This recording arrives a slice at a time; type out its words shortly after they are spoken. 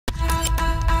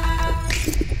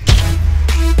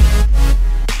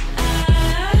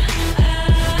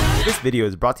video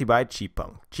is brought to you by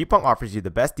Cheapunk. Cheapunk offers you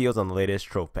the best deals on the latest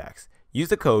Trove packs. Use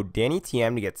the code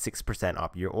DannyTM to get 6%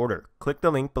 off your order. Click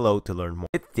the link below to learn more.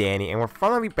 It's Danny, and we're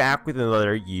finally back with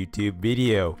another YouTube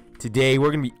video. Today,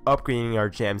 we're going to be upgrading our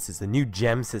gem system. The new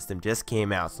gem system just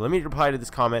came out. So let me reply to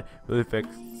this comment really quick.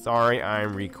 Sorry,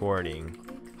 I'm recording.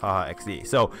 Haha, XD.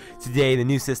 So today, the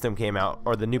new system came out,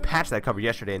 or the new patch that I covered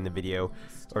yesterday in the video,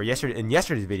 or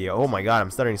yesterday's video. Oh my god,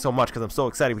 I'm stuttering so much because I'm so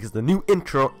excited because the new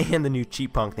intro and the new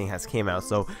Cheapunk thing has came out.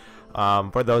 So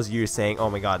for those of you saying, oh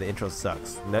my god, the intro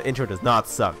sucks, the intro does not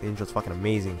suck. The intro is fucking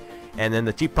amazing. And then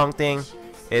the Cheapunk thing,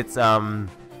 it's a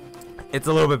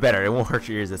little bit better. It won't hurt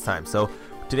your ears this time. So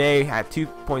today I have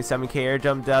 2.7k air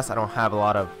jump dust. I don't have a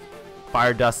lot of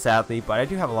fire dust sadly, but I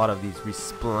do have a lot of these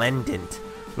resplendent.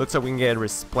 Looks like we can get a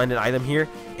resplendent item here,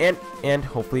 and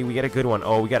hopefully we get a good one.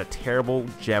 Oh, we got a terrible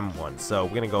gem one, so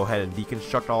we're gonna go ahead and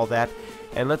deconstruct all that,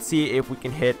 and let's see if we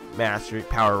can hit mastery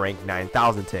power rank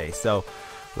 9,000 today. So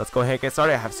let's go ahead and get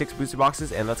started. I have 6 booster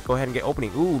boxes, and let's go ahead and get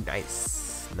opening. Ooh,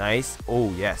 nice, nice.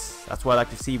 Oh yes, that's what I like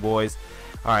to see, boys.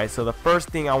 All right, so the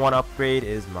first thing I want to upgrade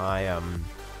is my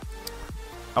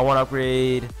I want to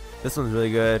upgrade. This one's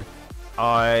really good.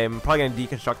 I'm probably gonna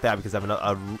deconstruct that because I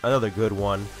have another good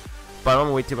one. But I'm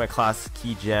gonna wait till my class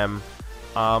key gem.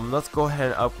 Let's go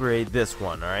ahead and upgrade this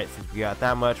one. Alright, since we got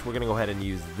that much, we're gonna go ahead and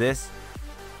use this.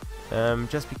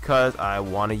 Just because I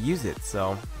want to use it.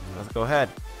 So let's go ahead.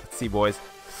 Let's see, boys.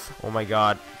 Oh my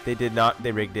god, they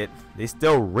rigged it. They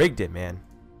still rigged it, man.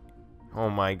 Oh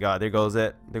my god, there goes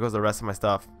it. There goes the rest of my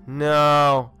stuff.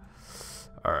 No.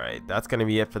 Alright, that's gonna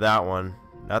be it for that one.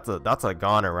 That's a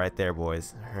goner right there,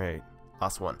 boys. Alright,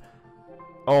 last one.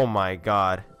 Oh my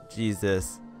god,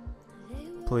 Jesus.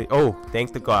 Please. Oh,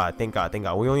 thank God, thank God, thank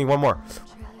God. We only need one more.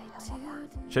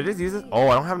 Should I just use this? Oh,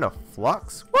 I don't have enough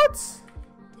flux. What?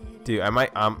 Dude, am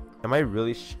I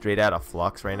really straight out of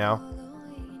flux right now?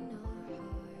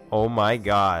 Oh my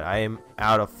god, I am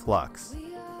out of flux.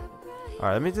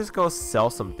 Alright, let me just go sell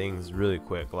some things really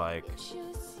quick. Like,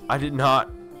 I did not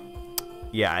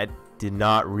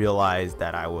realize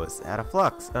that I was out of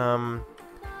flux.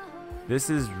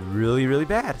 This is really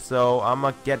bad, so I'm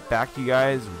gonna get back to you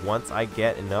guys once I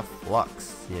get enough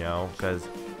flux, you know, because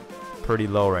pretty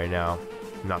low right now,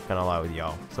 I'm not gonna lie with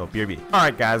y'all. So BRB.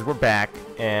 Alright guys, we're back,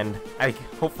 and I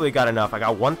hopefully got enough. I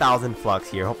got 1,000 flux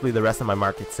here. Hopefully the rest of my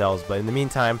market sells, but in the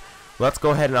meantime, let's go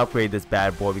ahead and upgrade this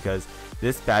bad boy, because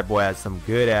this bad boy has some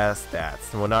good ass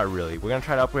stats. Well, not really. We're gonna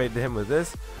try to upgrade him with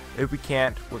this. If we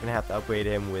can't, we're gonna have to upgrade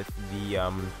him with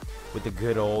the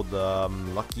good old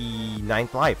lucky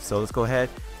 9th life. So let's go ahead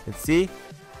and see.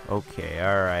 Okay,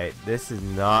 alright, this is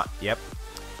not, yep,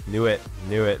 knew it,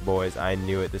 boys. I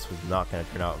knew it. This was not gonna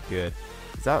turn out good.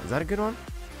 Is that a good one?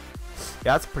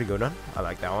 Yeah, that's a pretty good one. I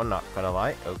like that one, not gonna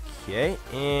lie. Okay,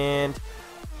 and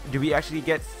do we actually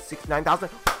get 9,000?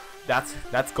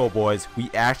 Let's go, boys. We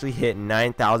actually hit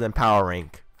 9,000 power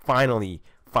rank. Finally.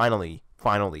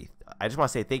 I just want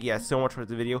to say thank you guys so much for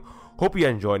the video. Hope you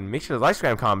guys enjoyed. Make sure to like,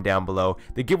 subscribe, and comment down below.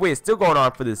 The giveaway is still going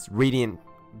on for this radiant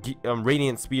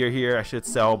spear here. I should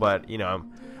sell, but you know,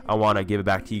 I want to give it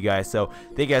back to you guys. So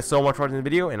thank you guys so much for watching the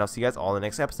video, and I'll see you guys all in the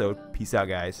next episode. Peace out,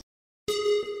 guys.